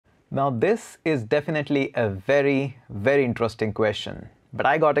Now this is definitely a very interesting question, but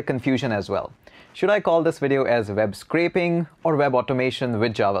I got a confusion as well. Should I call this video as web scraping or web automation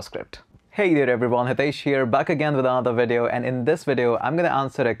with JavaScript? Hey there everyone, Hitesh here, back again with another video, and in this video I'm going to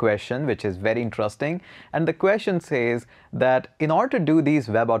answer a question which is very interesting. And the question says that in order to do these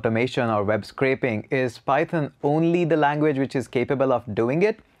web automation or web scraping, is Python only the language which is capable of doing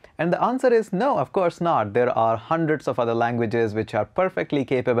it? And the answer is no, of course not. There are hundreds of other languages which are perfectly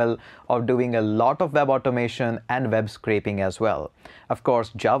capable of doing a lot of web automation and web scraping as well. Of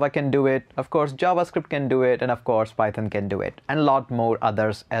course, Java can do it, of course, JavaScript can do it, and of course, Python can do it, and a lot more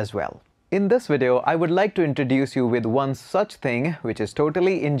others as well. In this video, I would like to introduce you with one such thing which is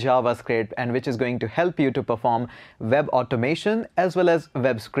totally in JavaScript and which is going to help you to perform web automation as well as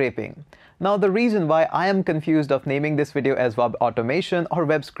web scraping. Now, the reason why I am confused of naming this video as web automation or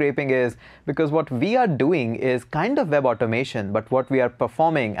web scraping is because what we are doing is kind of web automation, but what we are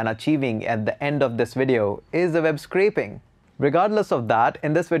performing and achieving at the end of this video is the web scraping. Regardless of that,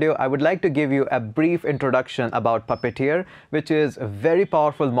 in this video, I would like to give you a brief introduction about Puppeteer, which is a very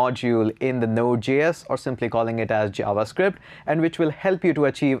powerful module in the Node.js, or simply calling it as JavaScript, and which will help you to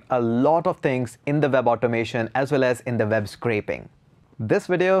achieve a lot of things in the web automation as well as in the web scraping. This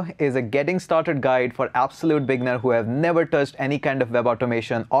video is a getting started guide for absolute beginner who have never touched any kind of web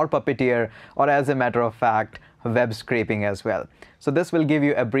automation or Puppeteer, or as a matter of fact, web scraping as well. So this will give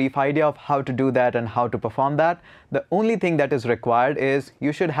you a brief idea of how to do that and how to perform that. The only thing that is required is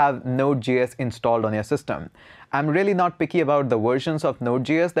you should have Node.js installed on your system. I'm really not picky about the versions of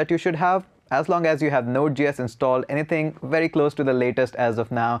Node.js that you should have. As long as you have Node.js installed, anything very close to the latest as of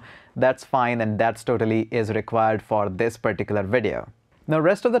now, that's fine, and that's totally is required for this particular video. Now,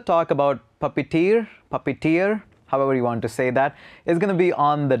 rest of the talk about Puppeteer, however you want to say that, is going to be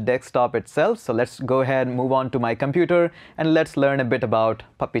on the desktop itself. So let's go ahead and move on to my computer and let's learn a bit about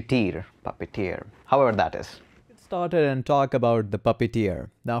Puppeteer, however that is. Get started and talk about the Puppeteer.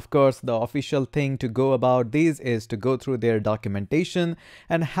 Now, of course, the official thing to go about these is to go through their documentation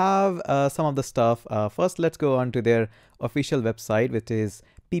and have some of the stuff. First, let's go on to their official website, which is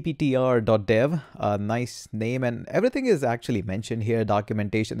puppeteer.dev. A nice name, and everything is actually mentioned here.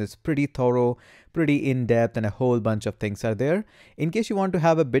 Documentation is pretty thorough, pretty in-depth, and a whole bunch of things are there. In case you want to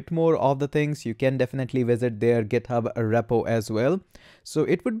have a bit more of the things, you can definitely visit their GitHub repo as well. So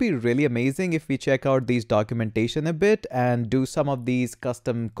it would be really amazing if we check out these documentation a bit and do some of these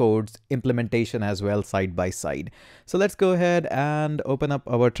custom codes implementation as well side by side. So let's go ahead and open up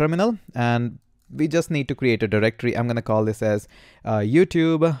our terminal, and we just need to create a directory. I'm going to call this as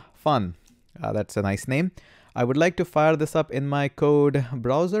YouTube Fun. That's a nice name. I would like to fire this up in my code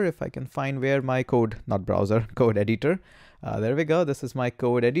browser, if I can find where my code, not browser, code editor. There we go. This is my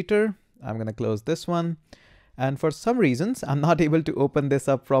code editor. I'm going to close this one. And for some reasons, I'm not able to open this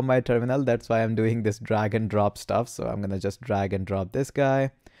up from my terminal. That's why I'm doing this drag and drop stuff. So I'm going to just drag and drop this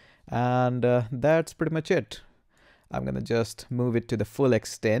guy. And that's pretty much it. I'm going to just move it to the full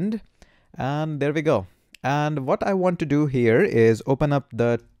extent. And there we go. And what I want to do here is open up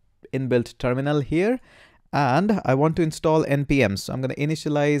the inbuilt terminal here, and I want to install npm. So I'm going to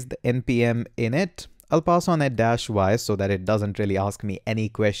initialize the npm init. I'll pass on a -y so that it doesn't really ask me any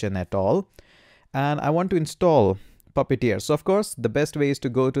question at all. And I want to install Puppeteer. So of course, the best way is to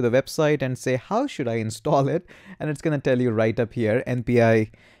go to the website and say, how should I install it? And it's going to tell you right up here,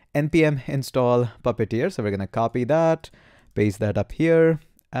 npm install Puppeteer. So we're going to copy that, paste that up here.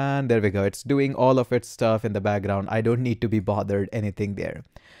 And there we go. It's doing all of its stuff in the background. I don't need to be bothered anything there.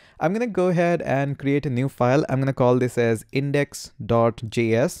 I'm going to go ahead and create a new file. I'm going to call this as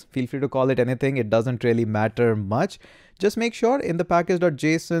index.js. Feel free to call it anything. It doesn't really matter much. Just make sure in the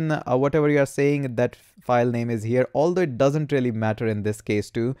package.json, whatever you are saying, that file name is here, although it doesn't really matter in this case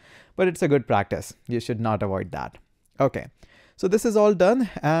too, but it's a good practice. You should not avoid that. Okay. So this is all done,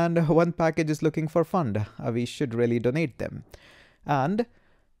 and one package is looking for fund. We should really donate them. And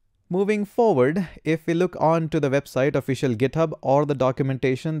moving forward, if we look on to the website, official GitHub, or the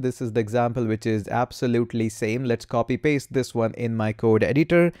documentation, this is the example which is absolutely same. Let's copy paste this one in my code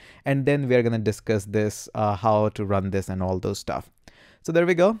editor, and then we're going to discuss this, how to run this and all those stuff. So there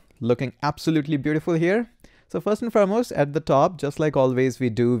we go, looking absolutely beautiful here. So first and foremost, at the top, just like always we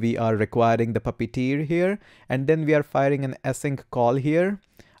do, we are requiring the Puppeteer here, and then we are firing an async call here.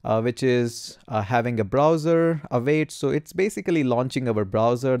 Which is having a browser await. So it's basically launching our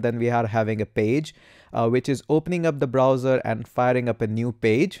browser. Then we are having a page, which is opening up the browser and firing up a new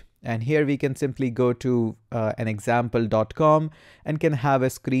page. And here we can simply go to an example.com and can have a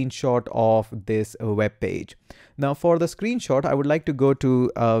screenshot of this web page. Now for the screenshot, I would like to go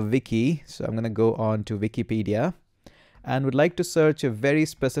to wiki. So I'm going to go on to Wikipedia. and would like to search a very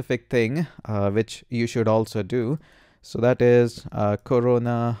specific thing, which you should also do. So that is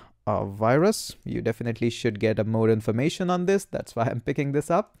corona virus. You definitely should get more information on this. That's why I'm picking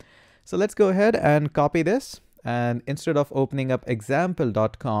this up. So let's go ahead and copy this. And instead of opening up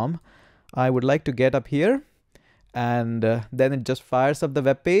example.com, I would like to get up here, and then it just fires up the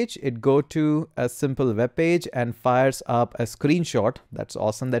web page. It go to a simple web page and fires up a screenshot. That's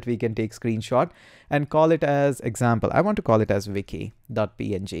awesome that we can take screenshot and call it as example. I want to call it as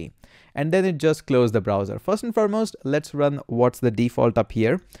wiki.png, and then it just close the browser. First and foremost, let's run what's the default up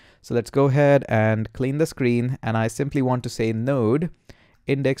here. So let's go ahead and clean the screen, and I simply want to say node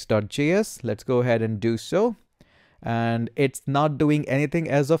index.js. Let's go ahead and do so. And it's not doing anything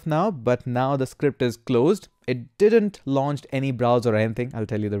as of now, but now the script is closed. It didn't launch any browser or anything. I'll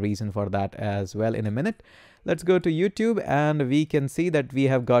tell you the reason for that as well in a minute. Let's go to YouTube, and we can see that we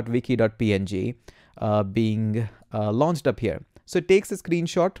have got wiki.png being launched up here. So it takes a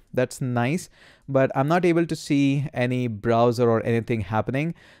screenshot. That's nice, but I'm not able to see any browser or anything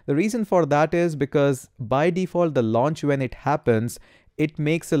happening. The reason for that is because by default, the launch, when it happens, it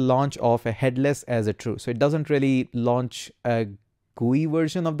makes a launch of a headless as a true. So it doesn't really launch a GUI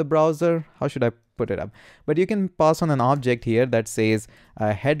version of the browser. How should I put it up? But you can pass on an object here that says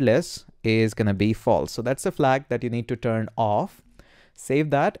headless is going to be false. So that's a flag that you need to turn off. Save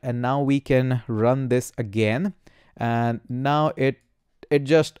that. And now we can run this again. And now it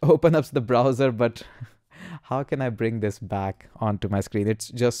just opens up the browser, but how can I bring this back onto my screen? It's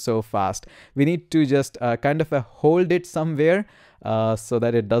just so fast. We need to just kind of hold it somewhere so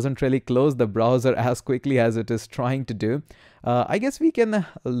that it doesn't really close the browser as quickly as it is trying to do. I guess we can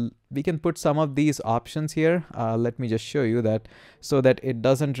put some of these options here. Let me just show you that, so that it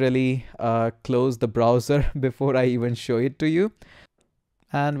doesn't really close the browser before I even show it to you.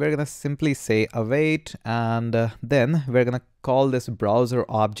 And we're going to simply say await, and then we're going to call this browser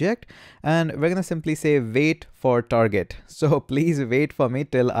object, and we're going to simply say wait for target. So please wait for me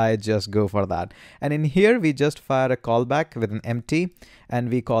till I just go for that. And in here, we just fire a callback with an empty, and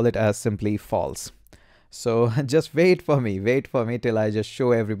we call it as simply false. So just wait for me till I just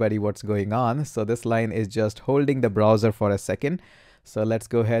show everybody what's going on. So this line is just holding the browser for a second. So let's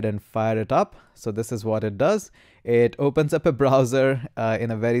go ahead and fire it up. So this is what it does. It opens up a browser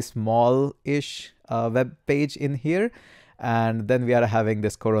in a very small-ish web page in here. And then we are having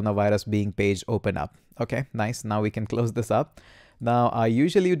this coronavirus being page open up. Okay, nice. Now we can close this up. Now, I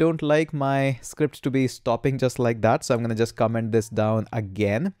usually don't like my scripts to be stopping just like that. So I'm going to just comment this down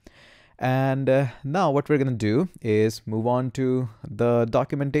again. And now what we're going to do is move on to the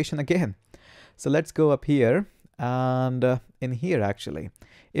documentation again. So let's go up here. And in here, actually,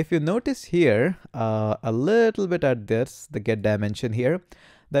 if you notice here a little bit at this, the get dimension here,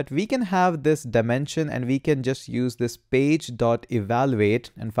 that we can have this dimension and we can just use this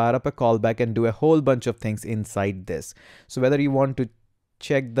page.evaluate and fire up a callback and do a whole bunch of things inside this. So whether you want to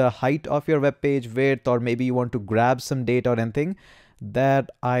check the height of your web page width, or maybe you want to grab some data or anything, that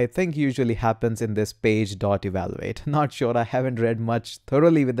I think usually happens in this page.evaluate. Not sure, I haven't read much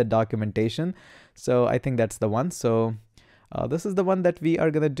thoroughly with the documentation. So I think that's the one. So this is the one that we are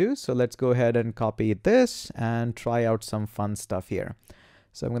going to do. So let's go ahead and copy this and try out some fun stuff here.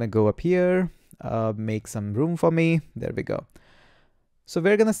 So I'm going to go up here, make some room for me. There we go. So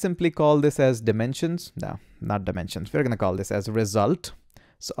we're going to simply call this as dimensions. No, not dimensions. We're going to call this as result.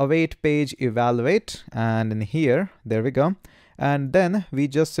 So await page evaluate, and in here, there we go. And then we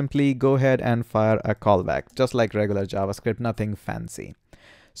just simply go ahead and fire a callback, just like regular JavaScript, nothing fancy.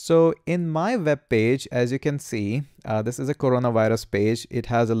 So in my web page, as you can see, this is a coronavirus page. It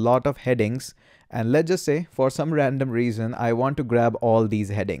has a lot of headings. And let's just say for some random reason, I want to grab all these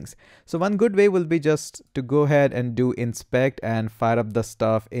headings. So one good way will be just to go ahead and do inspect and fire up the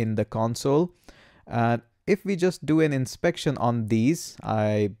stuff in the console. If we just do an inspection on these,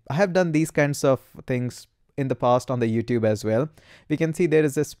 I have done these kinds of things in the past on the YouTube as well. We can see there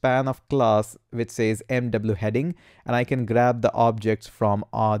is a span of class which says MW heading, and I can grab the objects from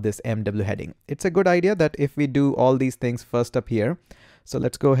this MW heading. It's a good idea that if we do all these things first up here. So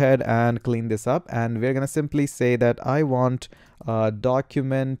let's go ahead and clean this up, and we're going to simply say that I want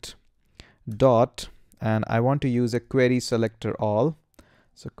document dot, and I want to use a query selector all.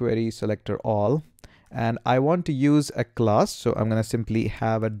 So query selector all, and I want to use a class. So I'm going to simply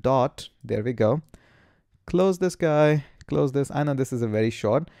have a dot. There we go. Close this guy, close this. I know this is a very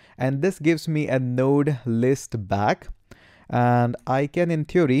short, and this gives me a node list back, and I can in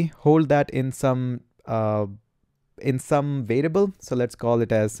theory hold that in some variable. So let's call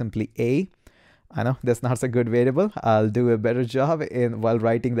it as simply a. I know that's not a good variable. I'll do a better job while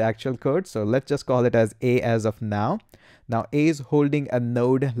writing the actual code. So let's just call it as a as of now. Now A is holding a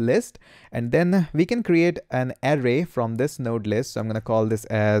node list, and then we can create an array from this node list. So I'm going to call this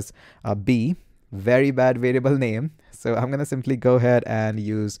as B. Very bad variable name. So I'm going to simply go ahead and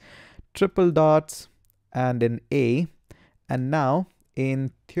use triple dots and an A. And now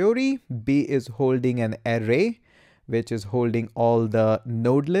in theory, B is holding an array, which is holding all the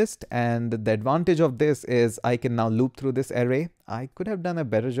node list. And the advantage of this is I can now loop through this array. I could have done a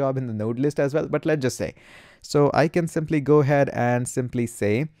better job in the node list as well, but let's just say. So I can simply go ahead and simply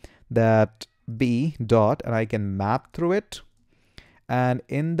say that B dot, and I can map through it. And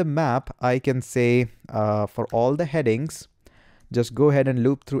in the map, I can say for all the headings, just go ahead and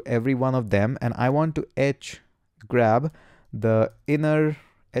loop through every one of them. And I want to grab the inner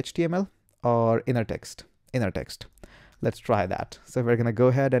HTML or inner text. Let's try that. So we're going to go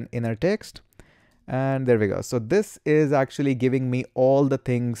ahead and inner text. And there we go. So this is actually giving me all the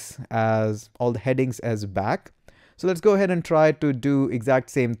things as all the headings as back. So let's go ahead and try to do exact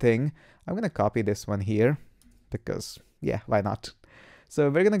same thing. I'm going to copy this one here because yeah, why not? So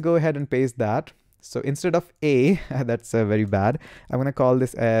we're going to go ahead and paste that. So instead of A, that's very bad. I'm going to call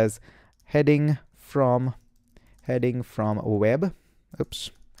this as heading from web.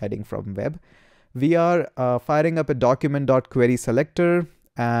 Oops, heading from web. We are firing up a document.query selector,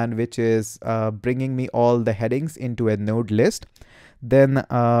 and which is bringing me all the headings into a node list. Then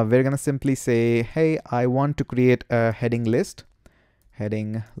we're going to simply say, hey, I want to create a heading list.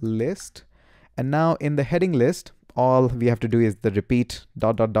 And now in the heading list, all we have to do is the repeat ...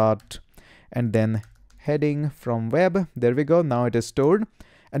 and then heading from web. There we go. Now it is stored.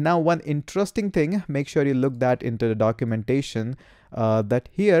 And now one interesting thing, make sure you look that into the documentation, that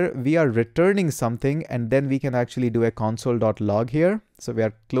here we are returning something, and then we can actually do a console.log here. So we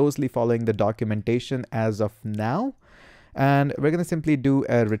are closely following the documentation as of now. And we're going to simply do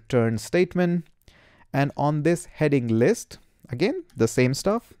a return statement. And on this heading list, again, the same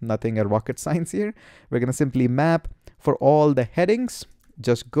stuff, nothing a rocket science here. We're going to simply map for all the headings.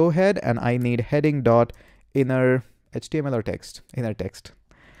 Just go ahead, and I need heading dot inner HTML or text, inner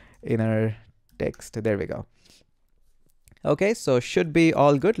text. There we go. Okay, so should be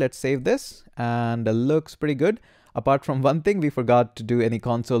all good. Let's save this, and it looks pretty good. Apart from one thing, we forgot to do any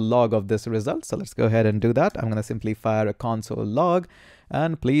console log of this result. So let's go ahead and do that. I'm going to simply fire a console log,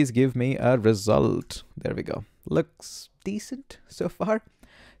 and please give me a result. There we go. Looks decent so far.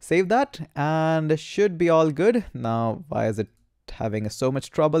 Save that, and should be all good. Now, why is it having so much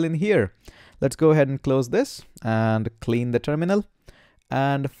trouble in here? Let's go ahead and close this and clean the terminal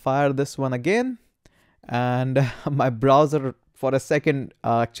and fire this one again. And my browser for a second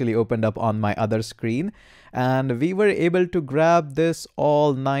actually opened up on my other screen, and we were able to grab this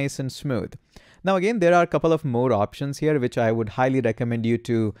all nice and smooth. Now again, there are a couple of more options here, which I would highly recommend you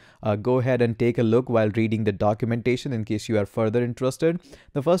to go ahead and take a look while reading the documentation in case you are further interested.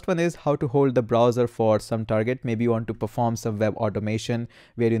 The first one is how to hold the browser for some target. Maybe you want to perform some web automation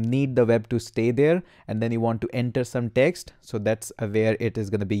where you need the web to stay there, and then you want to enter some text. So that's where it is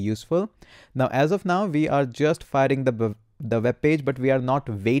going to be useful. Now, as of now, we are just firing the web page, but we are not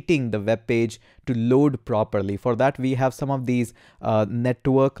waiting the web page to load properly. For that, we have some of these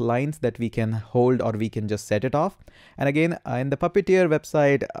network lines that we can hold, or we can just set it off. And again, in the Puppeteer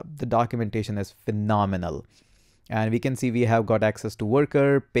website, the documentation is phenomenal. And we can see we have got access to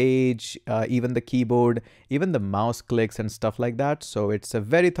worker, page, even the keyboard, even the mouse clicks and stuff like that. So it's a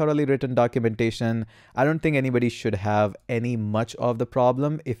very thoroughly written documentation. I don't think anybody should have any much of the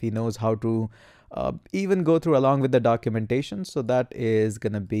problem if he knows how to even go through along with the documentation. So that is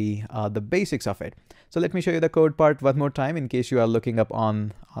going to be the basics of it. So let me show you the code part one more time in case you are looking up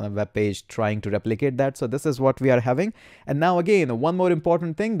on a web page trying to replicate that. So this is what we are having. And now again, one more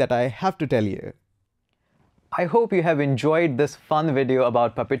important thing that I have to tell you. I hope you have enjoyed this fun video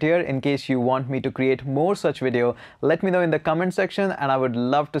about Puppeteer. In case you want me to create more such video, let me know in the comment section, and I would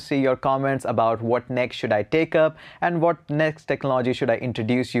love to see your comments about what next should I take up and what next technology should I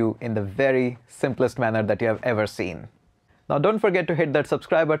introduce you in the very simplest manner that you have ever seen. Now don't forget to hit that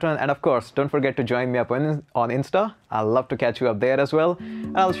subscribe button, and of course don't forget to join me up on Insta. I'll love to catch you up there as well.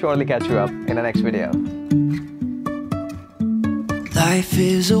 I'll surely catch you up in the next video. Life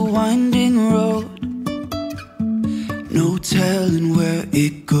is a winding road, no telling where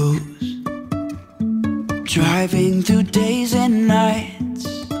it goes. Driving through days and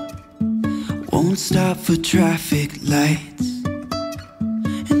nights, won't stop for traffic lights.